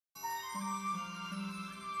Hello,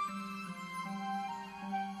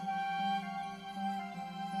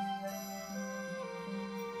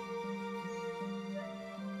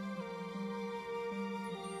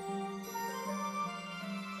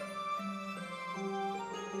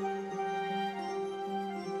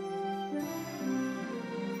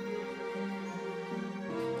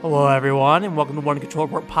 everyone, and welcome to One Control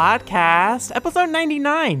Report Podcast, episode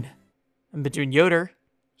 99. I'm Benjamin Yoder,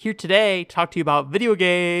 here today to talk to you about video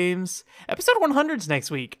games. Episode 100's next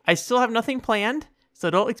week. I still have nothing planned, so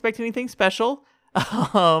don't expect anything special.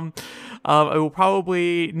 I will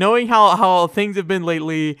probably, knowing how things have been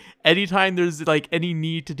lately, anytime there's like any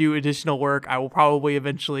need to do additional work, I will probably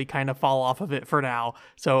eventually kind of fall off of it for now.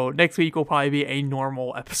 So next week will probably be a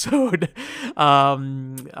normal episode.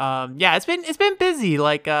 Yeah, it's been busy.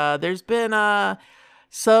 Like, there's been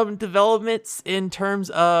some developments in terms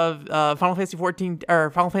of Final Fantasy 14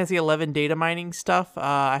 or Final Fantasy 11 data mining stuff.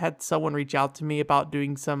 I had someone reach out to me about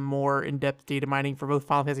doing some more in-depth data mining for both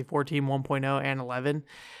Final Fantasy 14 1.0 and 11.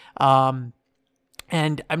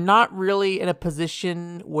 And I'm not really in a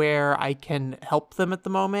position where I can help them at the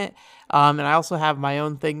moment. And I also have my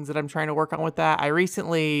own things that I'm trying to work on with that. I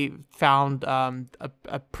recently found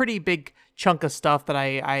a pretty big chunk of stuff that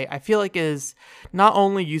I feel like is not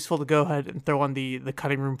only useful to go ahead and throw on the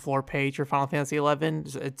cutting room floor page for Final Fantasy 11.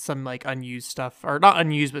 It's some like unused stuff, or not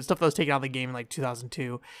unused, but stuff that was taken out of the game in like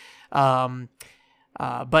 2002.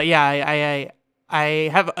 But yeah, I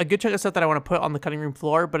have a good chunk of stuff that I want to put on the cutting room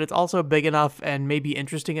floor, but it's also big enough and maybe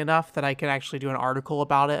interesting enough that I can actually do an article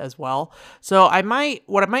about it as well. So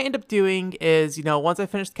what I might end up doing is, once I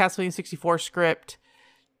finish the Castlevania 64 script,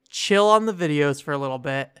 chill on the videos for a little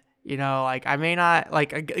bit. Like I may not,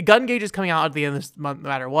 like Gun Gauge is coming out at the end of this month no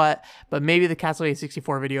matter what, but maybe the Castlevania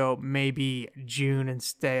 64 video may be June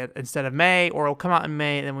instead of May, or it'll come out in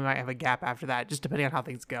May and then we might have a gap after that, just depending on how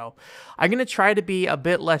things go. I'm going to try to be a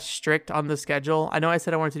bit less strict on the schedule. I know I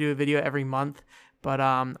said I wanted to do a video every month, but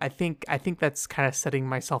I think that's kind of setting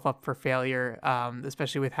myself up for failure,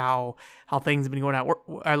 especially with how things have been going out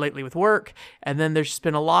lately with work. And then there's just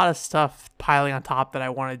been a lot of stuff piling on top that I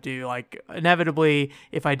want to do. Like inevitably,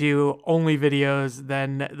 if I do only videos,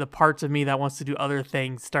 then the parts of me that wants to do other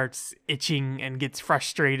things starts itching and gets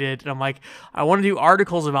frustrated. And I'm like, I want to do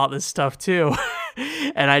articles about this stuff too.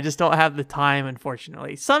 And I just don't have the time,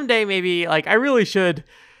 unfortunately. Someday maybe, like I really should.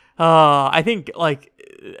 I think like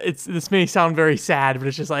this may sound very sad, but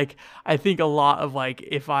it's just like I think a lot of like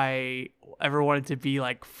if I ever wanted to be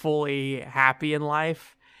like fully happy in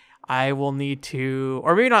life, I will need to,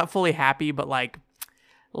 or maybe not fully happy, but like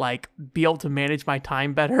be able to manage my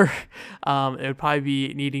time better. It would probably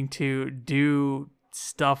be needing to do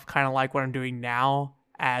stuff kind of like what I'm doing now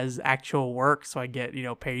as actual work, so I get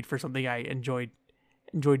paid for something I enjoy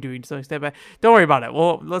doing to some extent, but don't worry about it.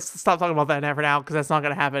 Well, let's stop talking about that for now, because that's not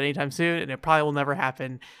going to happen anytime soon, and it probably will never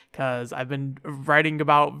happen, because I've been writing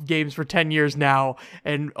about games for 10 years now,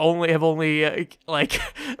 and only like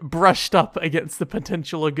brushed up against the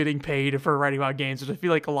potential of getting paid for writing about games, which I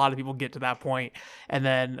feel like a lot of people get to that point, and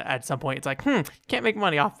then at some point it's like, can't make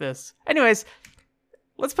money off this. Anyways,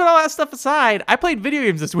 let's put all that stuff aside. I played video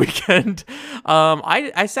games this weekend.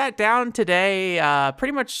 I sat down today,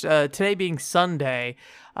 pretty much today being Sunday,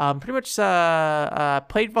 pretty much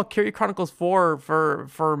played Valkyria Chronicles 4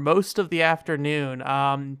 for most of the afternoon.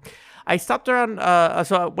 I stopped around,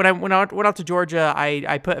 so when I went out to Georgia,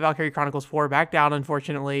 I put Valkyria Chronicles 4 back down,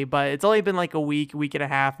 unfortunately, but it's only been like a week and a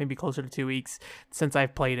half, maybe closer to 2 weeks since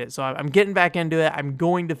I've played it, so I'm getting back into it. I'm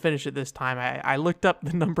going to finish it this time. I looked up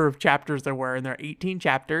the number of chapters there were, and there are 18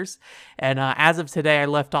 chapters, and as of today, I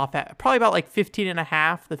left off at probably about like 15 and a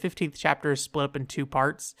half. The 15th chapter is split up in 2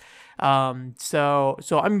 parts, so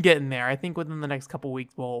I'm getting there. I think within the next couple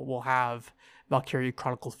weeks, we'll have Valkyria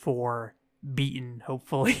Chronicles 4 beaten,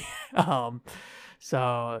 hopefully.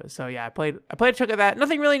 So yeah, I played a chunk of that.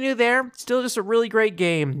 Nothing really new there. Still just a really great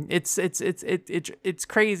game. It's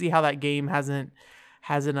crazy how that game hasn't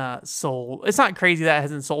sold. It's not crazy that it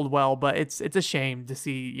hasn't sold well, but it's a shame to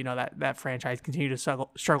see that franchise continue to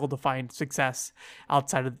struggle to find success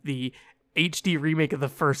outside of the HD remake of the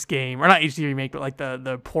first game, or not HD remake, but like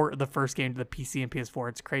the port of the first game to the PC and PS4.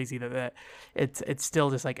 It's crazy that it's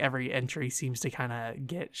still just like every entry seems to kind of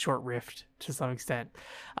get short-riffed to some extent.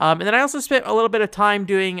 And then I also spent a little bit of time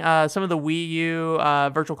doing some of the Wii U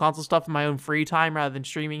virtual console stuff in my own free time rather than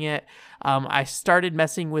streaming it. I started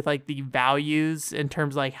messing with like the values in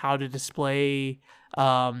terms of like how to display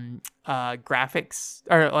graphics,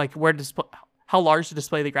 or like where to display, how large to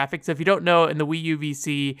display the graphics. So if you don't know, in the Wii U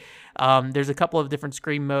VC, there's a couple of different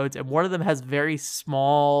screen modes, and one of them has very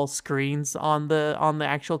small screens on the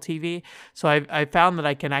actual TV. So I found that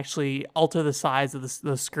I can actually alter the size of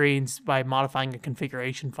the screens by modifying a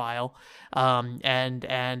configuration file, and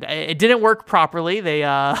it didn't work properly. They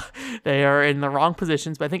they are in the wrong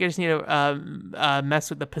positions, but I think I just need to mess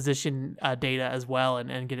with the position data as well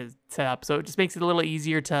and get it set up. So it just makes it a little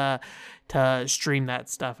easier to stream that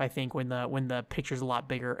stuff, I think, when the picture's a lot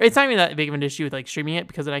bigger. It's not even that big of an issue with like streaming it,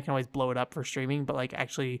 because then I can always blow it up for streaming, but like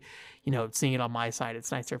actually, seeing it on my side,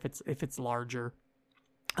 it's nicer if it's larger.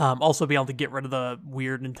 Also be able to get rid of the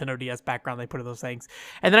weird Nintendo DS background they put in those things.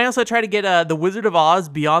 And then I also try to get The Wizard of Oz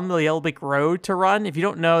Beyond the Yellow Brick Road to run. If you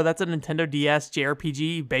don't know, that's a Nintendo DS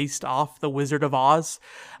JRPG based off The Wizard of Oz.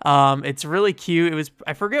 It's really cute.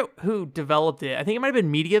 I forget who developed it. I think it might have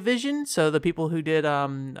been Mediavision. So the people who did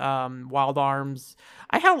Wild Arms.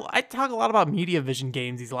 I talk a lot about Mediavision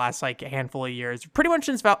games these last like handful of years. Pretty much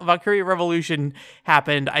since Valkyria Revolution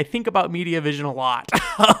happened, I think about Mediavision a lot.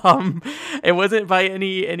 It wasn't by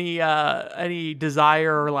any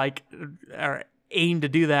desire or aim to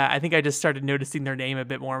do that. I think I just started noticing their name a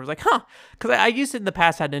bit more. I was like, because I used to in the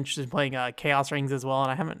past had an interest in playing Chaos Rings as well,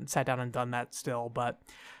 and I haven't sat down and done that still, but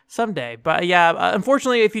someday. But yeah,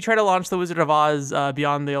 unfortunately, if you try to launch The Wizard of Oz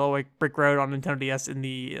Beyond the Yellow Brick Road on Nintendo DS on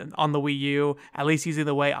the Wii U, at least using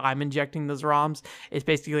the way I'm injecting those ROMs, it's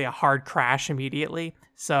basically a hard crash immediately.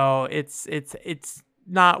 So it's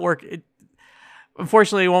not work.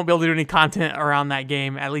 Unfortunately, I won't be able to do any content around that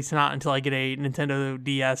game, at least not until I get a Nintendo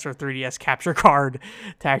DS or 3DS capture card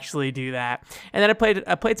to actually do that. And then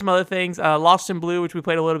I played some other things. Lost in Blue, which we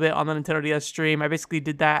played a little bit on the Nintendo DS stream. I basically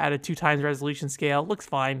did that at a 2x resolution scale. Looks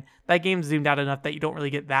fine. That game's zoomed out enough that you don't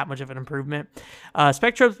really get that much of an improvement.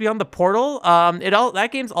 Spectrobes Beyond the Portal. That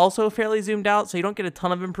game's also fairly zoomed out, so you don't get a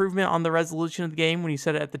ton of improvement on the resolution of the game when you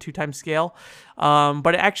set it at the 2x scale.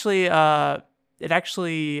 But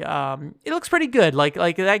it looks pretty good. Like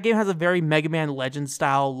that game has a very Mega Man Legends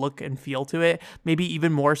style look and feel to it, maybe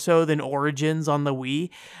even more so than Origins on the Wii.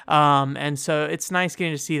 And so it's nice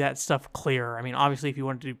getting to see that stuff clear. I mean, obviously, if you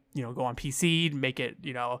wanted to, go on PC, make it,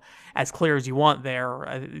 as clear as you want there,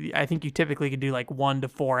 I think you typically could do like 1 to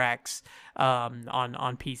 4x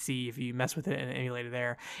on PC if you mess with it and emulate it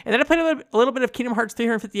there. And then I played a little bit of Kingdom Hearts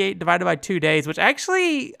 358 divided by 2 days, which I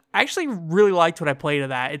actually really liked what I played of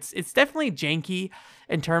that. It's definitely janky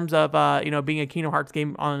in terms of being a Kingdom Hearts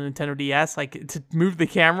game on a Nintendo DS. Like, to move the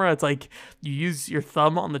camera, it's like you use your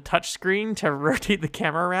thumb on the touch screen to rotate the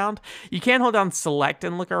camera around. You can hold down select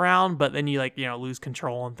and look around, but then you lose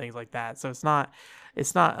control and things like that. So it's not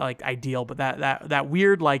like ideal, but that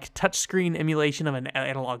weird like touch screen emulation of an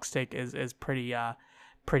analog stick is pretty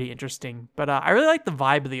interesting. But I really like the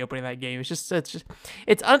vibe of the opening of that game.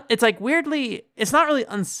 It's like weirdly, it's not really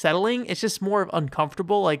unsettling. It's just more of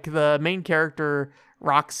uncomfortable. Like the main character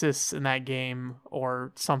Roxas in that game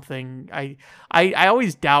or something. I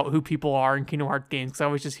always doubt who people are in Kingdom Hearts games, because I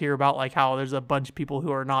always just hear about like how there's a bunch of people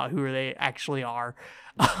who are not who they actually are.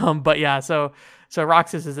 But yeah, so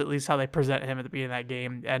Roxas is at least how they present him at the beginning of that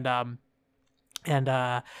game, and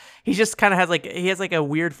he just kind of has like a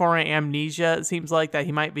weird form of amnesia. It seems like that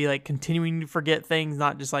he might be like continuing to forget things,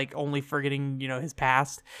 not just like only forgetting his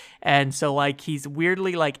past. And so like he's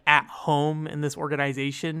weirdly like at home in this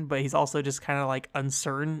organization, but he's also just kind of like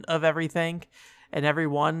uncertain of everything and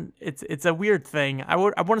everyone. It's a weird thing. I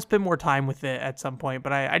want to spend more time with it at some point,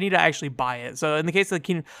 but I need to actually buy it. So in the case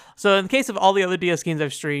of all the other DS games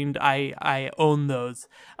I've streamed, I own those.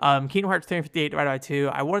 Kingdom Hearts 358 divided by 2.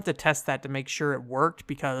 I wanted to test that to make sure it worked,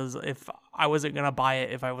 because if I wasn't gonna buy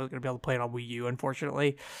it, if I wasn't gonna be able to play it on Wii U,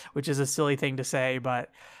 unfortunately, which is a silly thing to say, but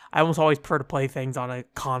I almost always prefer to play things on a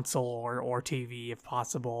console or TV if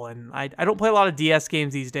possible. And I don't play a lot of DS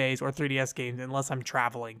games these days or 3DS games unless I'm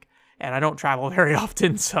traveling. And I don't travel very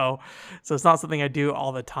often, so it's not something I do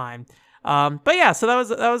all the time. But yeah, so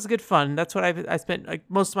that was good fun. That's what I spent like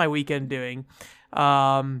most of my weekend doing.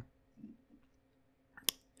 And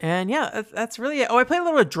yeah, that's really it. Oh, I played a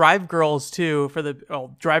little bit of Drive Girls too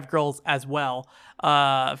Drive Girls as well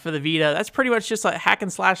for the Vita. That's pretty much just a hack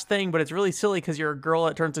and slash thing, but it's really silly because you're a girl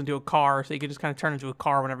that turns into a car, so you can just kind of turn into a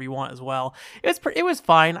car whenever you want as well. It was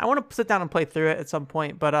fine. I want to sit down and play through it at some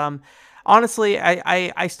point, but honestly,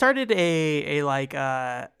 I started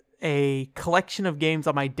a collection of games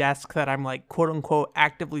on my desk that I'm like quote unquote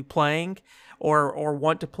actively playing or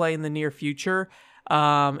want to play in the near future.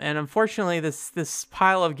 And unfortunately, this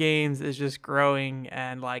pile of games is just growing,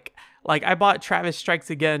 and like I bought Travis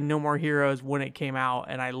Strikes Again: No More Heroes when it came out,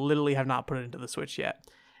 and I literally have not put it into the Switch yet.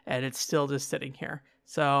 and it's still just sitting here.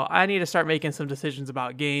 So I need to start making some decisions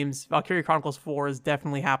about games. Valkyria Chronicles 4 is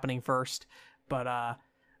definitely happening first, but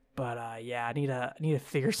yeah, I need to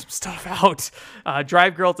figure some stuff out.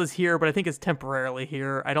 Drive Girls is here, but I think it's temporarily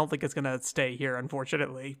here. I don't think it's gonna stay here,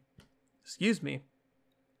 unfortunately. Excuse me.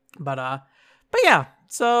 But yeah,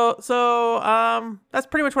 so that's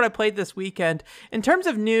pretty much what I played this weekend. In terms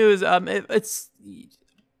of news, I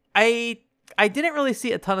didn't really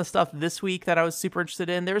see a ton of stuff this week that I was super interested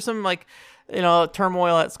in. There was some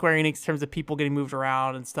turmoil at Square Enix in terms of people getting moved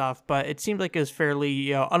around and stuff, but it seemed like it was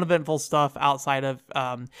fairly uneventful stuff outside of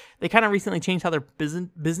they kind of recently changed how their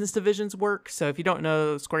business divisions work. So if you don't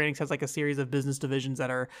know, Square Enix has like a series of business divisions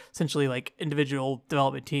that are essentially like individual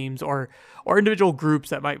development teams or individual groups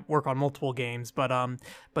that might work on multiple games, but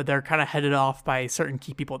they're kind of headed off by certain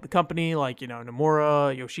key people at the company, like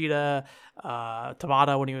Nomura, Yoshida,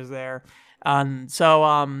 Tabata when he was there. So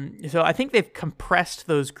I think they've compressed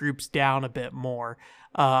those groups down a bit more.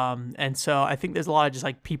 And so I think there's a lot of just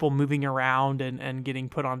like people moving around and getting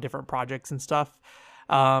put on different projects and stuff.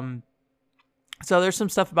 So there's some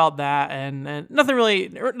stuff about that and nothing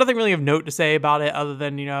really of note to say about it other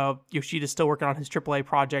than, Yoshida's still working on his AAA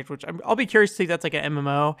project, which I'll be curious to see if that's like an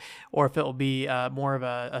MMO or if it'll be more of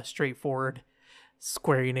a straightforward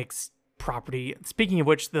Square Enix property. Speaking of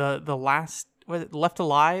which, the last, was it Left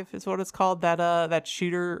Alive is what it's called, that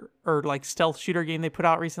shooter or like stealth shooter game they put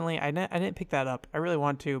out recently. I didn't pick that up. I really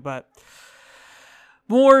want to, but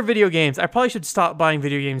more video games. I probably should stop buying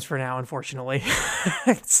video games for now, unfortunately.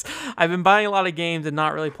 I've been buying a lot of games and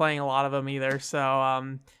not really playing a lot of them either. So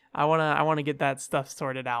I want to get that stuff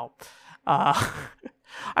sorted out.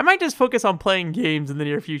 I might just focus on playing games in the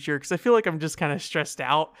near future because I feel like I'm just kind of stressed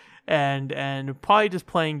out. And probably just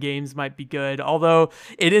playing games might be good. Although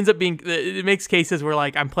it ends up being, it makes cases where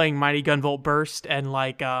like I'm playing Mighty Gunvolt Burst and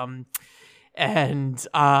like I'm just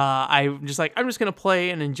like, I'm just gonna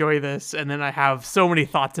play and enjoy this, and then I have so many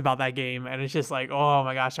thoughts about that game, and it's just like, oh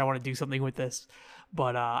my gosh, I want to do something with this,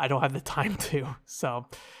 but I don't have the time to. So,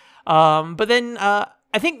 but then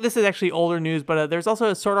I think this is actually older news, but there's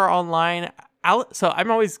also a Sword Art Online. So I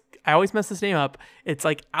always mess this name up. It's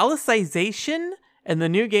like Alicization. And the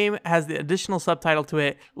new game has the additional subtitle to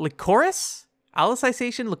it, Lycoris?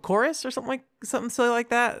 Alicization Lycoris or something silly like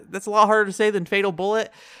that. That's a lot harder to say than Fatal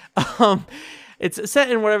Bullet. It's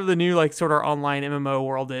set in whatever the new like Sword Art Online MMO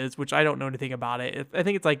world is, which I don't know anything about it. I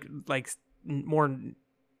think it's like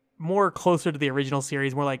more closer to the original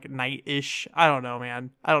series, more like Knight-ish. I don't know,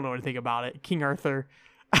 man. I don't know anything about it. King Arthur,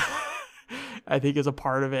 I think, is a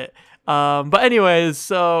part of it. But anyways,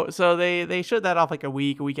 so they showed that off like a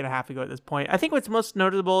week and a half ago at this point. I think what's most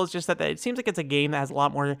notable is just that it seems like it's a game that has a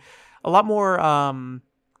lot more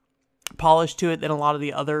polish to it than a lot of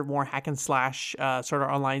the other more hack and slash sort of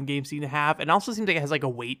online games seem to have. And also seems like it has like a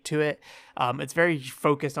weight to it. It's very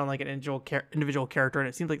focused on like an individual character, and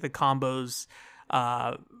it seems like the combos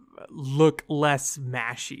look less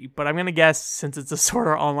mashy, but I'm gonna guess since it's a Sword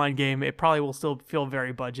Art Online game, it probably will still feel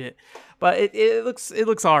very budget. But it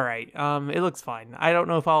looks all right. It looks fine. I don't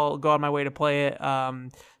know if I'll go on my way to play it.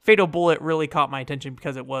 Fatal Bullet really caught my attention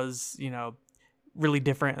because it was really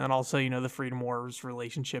different, and also the Freedom Wars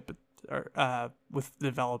relationship with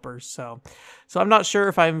developers. So I'm not sure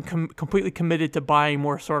if I'm completely committed to buying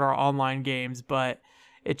more Sword Art Online games, but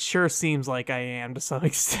it sure seems like I am to some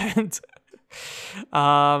extent.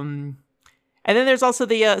 And then there's also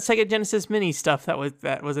the Sega Genesis Mini stuff that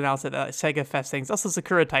was announced at the Sega Fest things. Also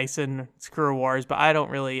Sakura Tyson, Sakura Wars, but I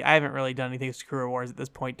haven't really done anything with Sakura Wars at this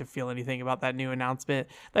point to feel anything about that new announcement.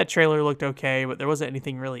 That trailer looked okay, but there wasn't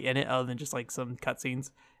anything really in it other than just like some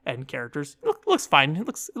cutscenes and characters. It looks fine. It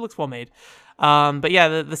looks well made. But yeah,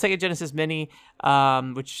 the Sega Genesis Mini,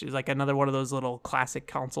 which is like another one of those little classic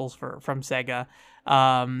consoles from Sega.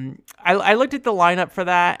 I looked at the lineup for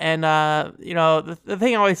that, and the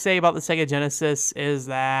thing I always say about the Sega Genesis is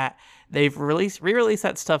that they've re-released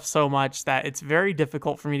that stuff so much that it's very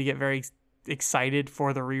difficult for me to get very excited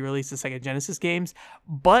for the re-release of Sega Genesis games.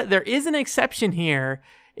 But there is an exception here.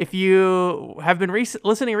 If you have been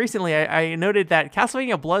listening recently, I noted that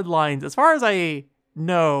Castlevania Bloodlines, as far as I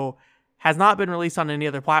know, has not been released on any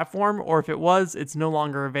other platform, or if it was, it's no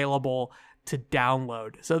longer available to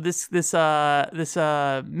download. So this mini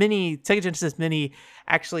Sega Genesis Mini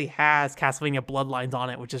actually has Castlevania Bloodlines on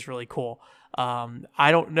it, which is really cool.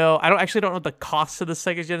 I don't know what the cost of the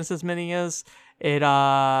Sega Genesis Mini is.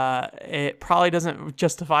 It probably doesn't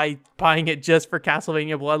justify buying it just for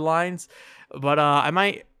Castlevania Bloodlines, but I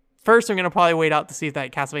might first I'm going to probably wait out to see if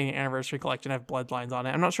that Castlevania Anniversary Collection have Bloodlines on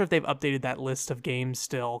it. I'm not sure if they've updated that list of games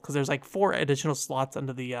still, because there's like 4 additional slots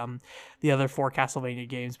under the other 4 Castlevania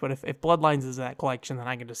games. But if Bloodlines is in that collection, then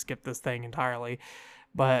I can just skip this thing entirely.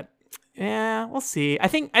 But yeah, we'll see. I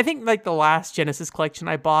think like the last Genesis collection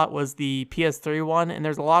I bought was the PS3 one, and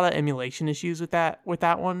there's a lot of emulation issues with that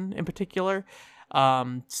one in particular.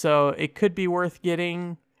 So it could be worth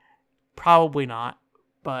getting. Probably not,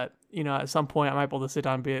 but at some point I might be able to sit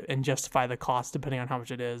down and justify the cost depending on how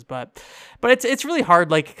much it is. But it's really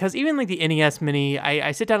hard, like, because even like the NES Mini,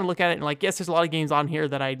 I sit down and look at it and like, yes, there's a lot of games on here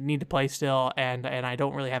that I need to play still, and I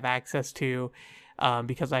don't really have access to,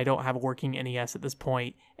 because I don't have a working NES at this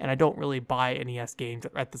point, and I don't really buy NES games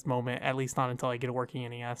at this moment, at least not until I get a working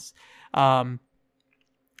NES.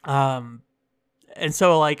 And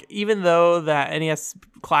so, like, even though that NES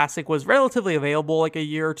Classic was relatively available like a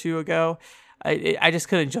year or two ago, I just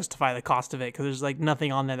couldn't justify the cost of it, because there's like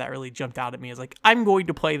nothing on there that really jumped out at me as like, I'm going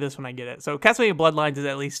to play this when I get it. So Castlevania Bloodlines is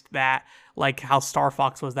at least that, like how Star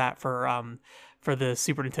Fox was that for the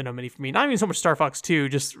Super Nintendo Mini for me. Not even so much Star Fox 2,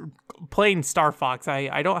 just plain Star Fox.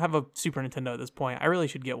 I don't have a Super Nintendo at this point. I really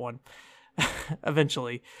should get one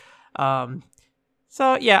eventually.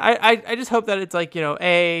 So yeah, I just hope that it's like,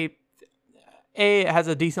 it has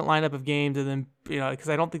a decent lineup of games, and then, because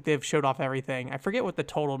I don't think they've showed off everything. I forget what the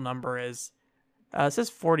total number is. It says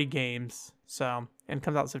 40 games, and it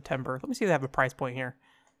comes out in September. Let me see if they have a price point here.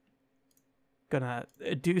 Gonna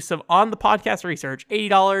do some on the podcast research.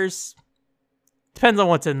 $80. Depends on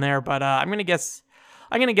what's in there, but I'm gonna guess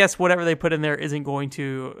whatever they put in there isn't going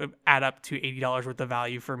to add up to $80 worth of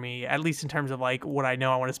value for me, at least in terms of like what I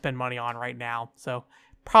know I want to spend money on right now. So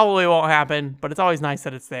probably won't happen, but it's always nice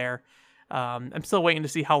that it's there. I'm still waiting to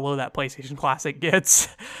see how low that PlayStation Classic gets.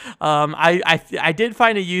 I did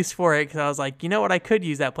find a use for it, because I was like, you know what I could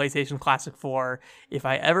use that PlayStation Classic for? If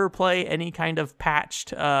I ever play any kind of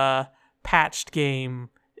patched game,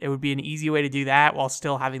 it would be an easy way to do that while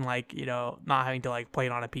still having like, not having to like play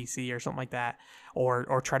it on a PC or something like that,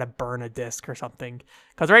 or try to burn a disc or something.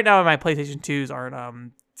 Because right now my PlayStation 2s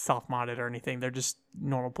aren't soft-modded or anything. They're just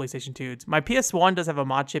normal PlayStation 2s. My PS1 does have a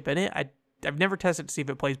mod chip in it. I've never tested to see if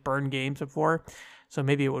it plays burn games before, so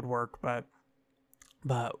maybe it would work, but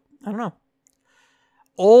I don't know.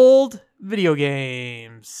 Old video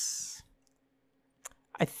games.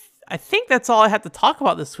 I think that's all I have to talk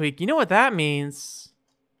about this week. You know what that means?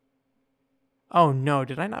 Oh no,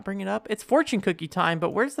 did I not bring it up? It's fortune cookie time,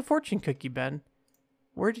 but where's the fortune cookie, Ben?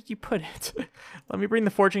 Where did you put it? Let me bring the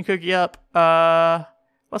fortune cookie up.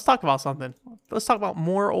 Let's talk about something. Let's talk about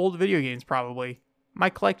more old video games, probably. My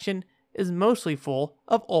collection is mostly full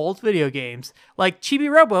of old video games, like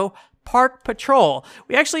Chibi Robo Park Patrol.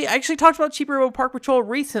 We actually talked about Chibi Robo Park Patrol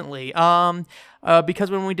recently,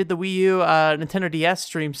 because when we did the Wii U Nintendo DS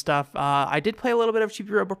stream stuff, I did play a little bit of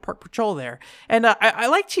Chibi Robo Park Patrol there, and I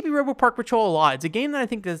like Chibi Robo Park Patrol a lot. It's a game that I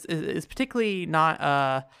think is particularly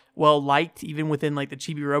not well liked even within like the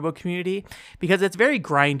Chibi Robo community, because it's very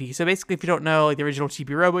grindy. So basically, if you don't know, like the original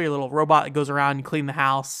Chibi Robo, your little robot that goes around and clean the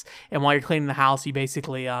house, and while you're cleaning the house, you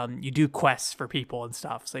basically you do quests for people and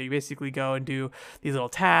stuff. So you basically go and do these little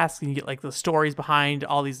tasks, and you get like the stories behind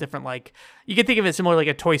all these different, like, you can think of it similar like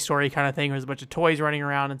a Toy Story kind of thing, where there's a bunch of toys running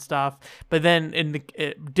around and stuff. But then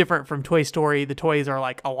different from Toy Story, the toys are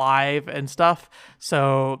like alive and stuff.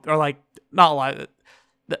 So, or like not alive.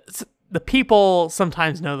 The people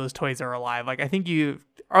sometimes know those toys are alive. Like, I think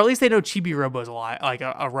or at least they know Chibi Robo's alive, like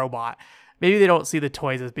a robot. Maybe they don't see the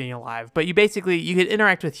toys as being alive, but you can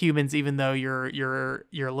interact with humans even though you're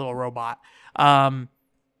a little robot.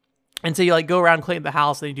 And so you like go around cleaning the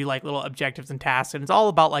house, and you do like little objectives and tasks, and it's all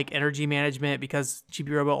about like energy management, because Chibi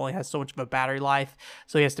Robo only has so much of a battery life,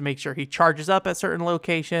 so he has to make sure he charges up at certain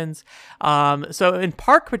locations. So in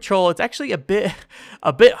Park Patrol, it's actually a bit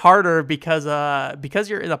harder, because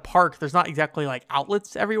you're in a park, there's not exactly like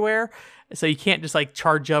outlets everywhere. So you can't just like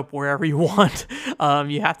charge up wherever you want.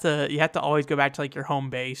 You have to always go back to like your home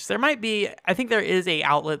base. I think there is a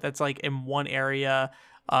outlet that's like in one area,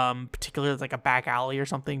 particularly like a back alley or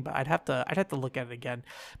something, but I'd have to look at it again.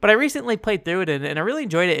 But I recently played through it, and I really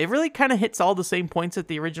enjoyed it. It really kind of hits all the same points that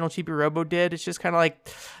the original Chibi Robo did. It's just kind of like,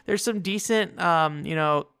 there's some decent,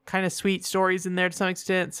 kind of sweet stories in there to some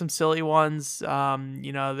extent, some silly ones. But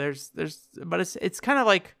it's kind of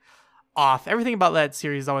like off. Everything about that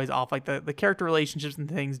series is always off. Like the character relationships and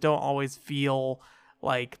things don't always feel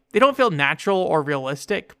like, they don't feel natural or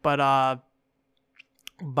realistic, but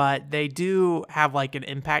they do have like an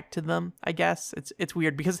impact to them, I guess. It's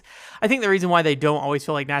weird, because I think the reason why they don't always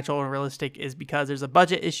feel like natural and realistic is because there's a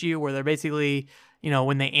budget issue where they're basically,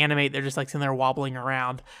 when they animate, they're just like sitting there wobbling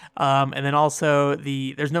around. And then also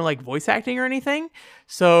there's no like voice acting or anything.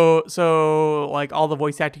 So like all the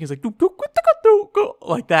voice acting is like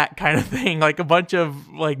like that kind of thing, like a bunch of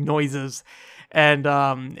like noises. And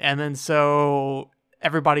then so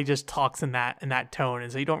everybody just talks in that tone.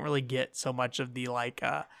 And so you don't really get so much of the like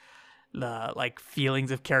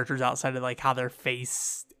feelings of characters outside of like how their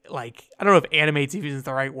face, like, I don't know if animates even is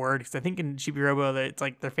the right word, because I think in Chibi Robo it's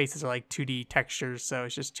like their faces are like 2D textures, so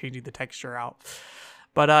it's just changing the texture out.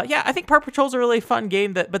 But yeah, I think Park Patrol's a really fun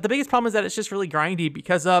game. But the biggest problem is that it's just really grindy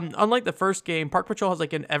because unlike the first game, Park Patrol has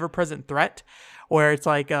like an ever-present threat where it's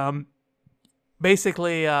like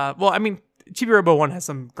basically well, I mean, Chibi Robo 1 has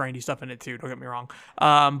some grindy stuff in it too, don't get me wrong.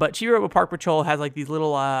 But Chibi Robo Park Patrol has like these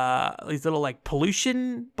little like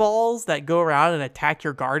pollution balls that go around and attack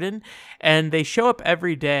your garden, and they show up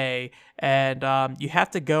every day, and you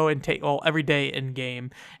have to go and every day in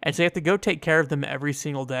game, and so you have to go take care of them every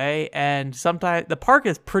single day. And sometimes the park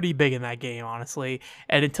is pretty big in that game, honestly,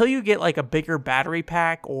 and until you get like a bigger battery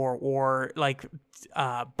pack or like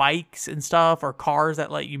bikes and stuff or cars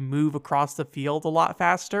that let you move across the field a lot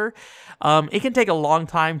faster, it can take a long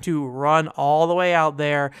time to run all the way out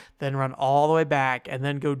there, then run all the way back, and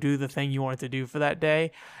then go do the thing you wanted to do for that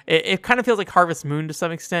day. It kind of feels like Harvest Moon to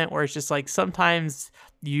some extent, where it's just like sometimes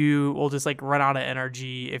you will just like run out of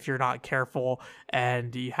energy if you're not careful,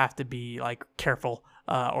 and you have to be like careful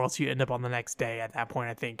or else you end up on the next day at that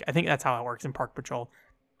point. I think that's how it works in Park Patrol.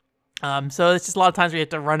 So it's just a lot of times we have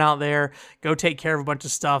to run out there, go take care of a bunch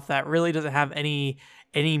of stuff that really doesn't have any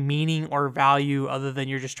meaning or value other than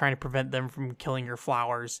you're just trying to prevent them from killing your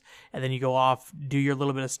flowers. And then you go off, do your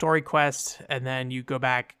little bit of story quest, and then you go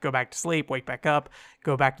back to sleep, wake back up,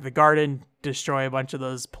 go back to the garden, destroy a bunch of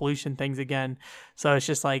those pollution things again. So it's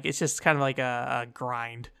just kind of like a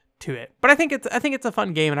grind to it. But I think it's a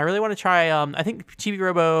fun game, and I really want to try. I think Chibi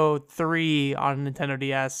Robo 3 on Nintendo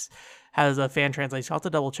DS has a fan translation. I'll have to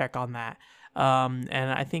double check on that.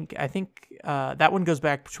 And I think that one goes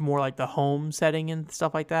back to more like the home setting and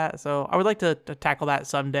stuff like that. So I would like to tackle that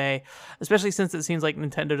someday, especially since it seems like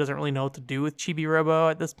Nintendo doesn't really know what to do with Chibi Robo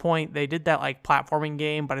at this point. They did that like platforming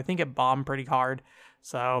game, but I think it bombed pretty hard.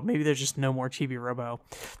 So maybe there's just no more Chibi Robo.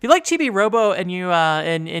 If you like Chibi Robo and you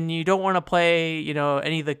and you don't want to play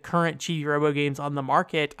any of the current Chibi Robo games on the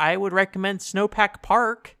market, I would recommend Snowpack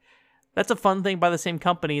Park. That's a fun thing by the same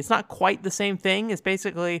company. It's not quite the same thing. It's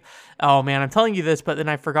basically, oh man, I'm telling you this, but then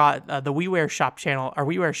I forgot the WiiWare Shop channel. Our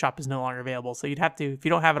WiiWare Shop is no longer available, so you'd have to, if you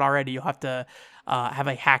don't have it already, you'll have to have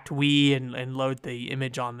a hacked Wii and load the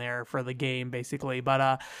image on there for the game, basically.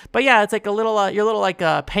 But yeah, it's like a little, your little like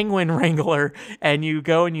a penguin wrangler, and you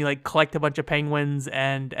go and you like collect a bunch of penguins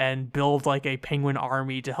and build like a penguin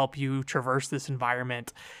army to help you traverse this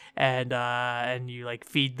environment, and you like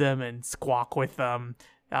feed them and squawk with them.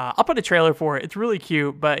 I'll put a trailer for it. It's really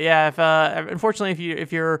cute, but yeah, unfortunately,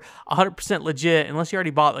 if you're 100% legit, unless you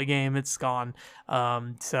already bought the game, it's gone.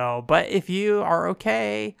 But if you are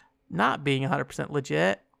okay not being 100%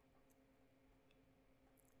 legit,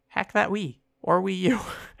 hack that Wii or Wii U.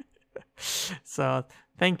 So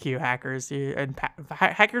thank you, hackers.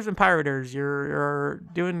 Hackers and pirators. You're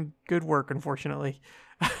doing good work. Unfortunately,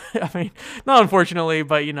 I mean, not unfortunately,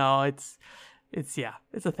 but it's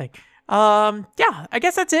a thing. Yeah, I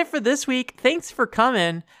guess that's it for this week. Thanks for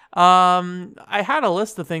coming. I had a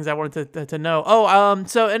list of things I wanted to know.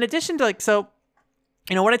 So in addition to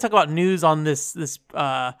when I talk about news on this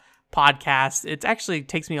podcast, it actually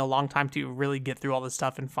takes me a long time to really get through all this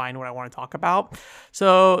stuff and find what I want to talk about.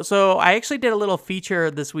 So I actually did a little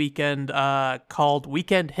feature this weekend, called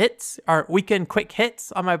Weekend Hits or Weekend Quick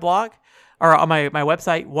Hits on my blog. Or on my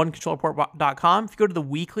website, onecontrolreport.com. If you go to the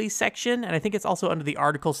weekly section, and I think it's also under the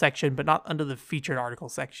article section, but not under the featured article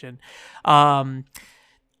section. So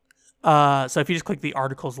if you just click the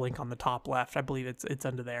articles link on the top left, I believe it's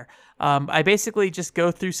under there. I basically just go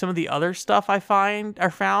through some of the other stuff I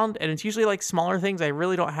found, and it's usually like smaller things. I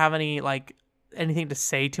really don't have anything to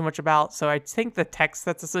say too much about. So I think the text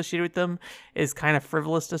that's associated with them is kind of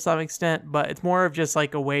frivolous to some extent, but it's more of just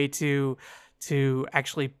like a way to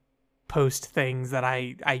actually post things that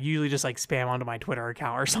I usually just like spam onto my Twitter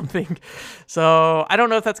account or something. So I don't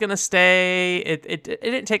know if that's gonna stay. It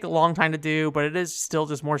didn't take a long time to do, but it is still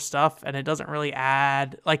just more stuff, and it doesn't really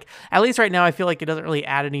add, like, at least right now I feel like it doesn't really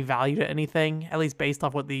add any value to anything, at least based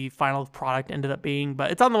off what the final product ended up being.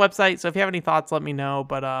 But it's on the website, so if you have any thoughts, let me know.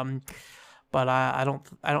 But I don't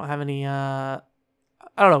have any. I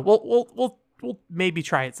don't know. We'll maybe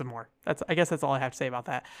try it some more. I guess that's all I have to say about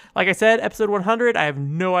that. Like I said, episode 100, I have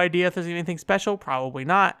no idea if there's anything special. Probably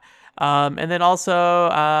not. And then also,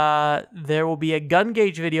 there will be a Gun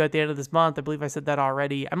Gauge video at the end of this month. I believe I said that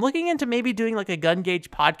already. I'm looking into maybe doing like a Gun Gauge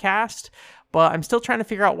podcast, but I'm still trying to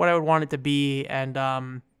figure out what I would want it to be. And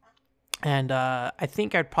I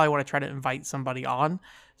think I'd probably want to try to invite somebody on.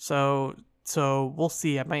 So we'll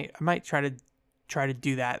see. I might try to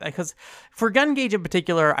do that, because for Gun Gauge in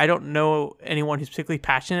particular, I don't know anyone who's particularly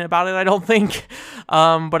passionate about it, I don't think.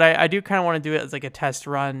 But I do kind of want to do it as like a test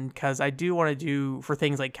run, because I do want to do for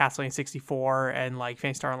things like Castlevania 64 and like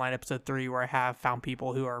Phantasy Star Online Episode 3, where I have found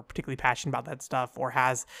people who are particularly passionate about that stuff or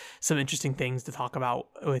has some interesting things to talk about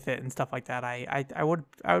with it and stuff like that. I would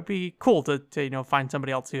be cool to find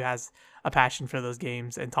somebody else who has a passion for those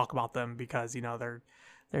games and talk about them, because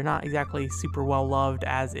they're not exactly super well loved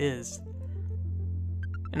as is.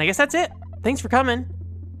 And I guess that's it. Thanks for coming.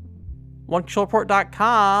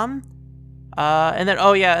 OneControlReport.com. And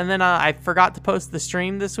then I forgot to post the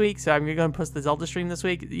stream this week, so I'm gonna go and post the Zelda stream this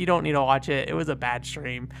week. You don't need to watch it. It was a bad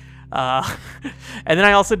stream. And then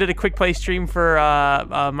I also did a quick play stream for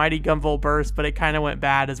Mighty Gunvolt Burst, but it kind of went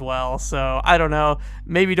bad as well. So I don't know.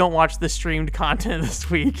 Maybe don't watch the streamed content this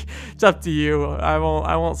week. It's up to you. I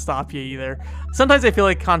won't stop you either. Sometimes I feel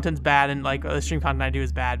like content's bad and like the stream content I do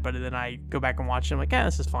is bad, but then I go back and watch it. I'm like, yeah,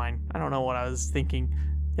 this is fine. I don't know what I was thinking.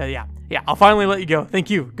 Yeah. I'll finally let you go. Thank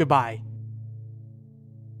you. Goodbye.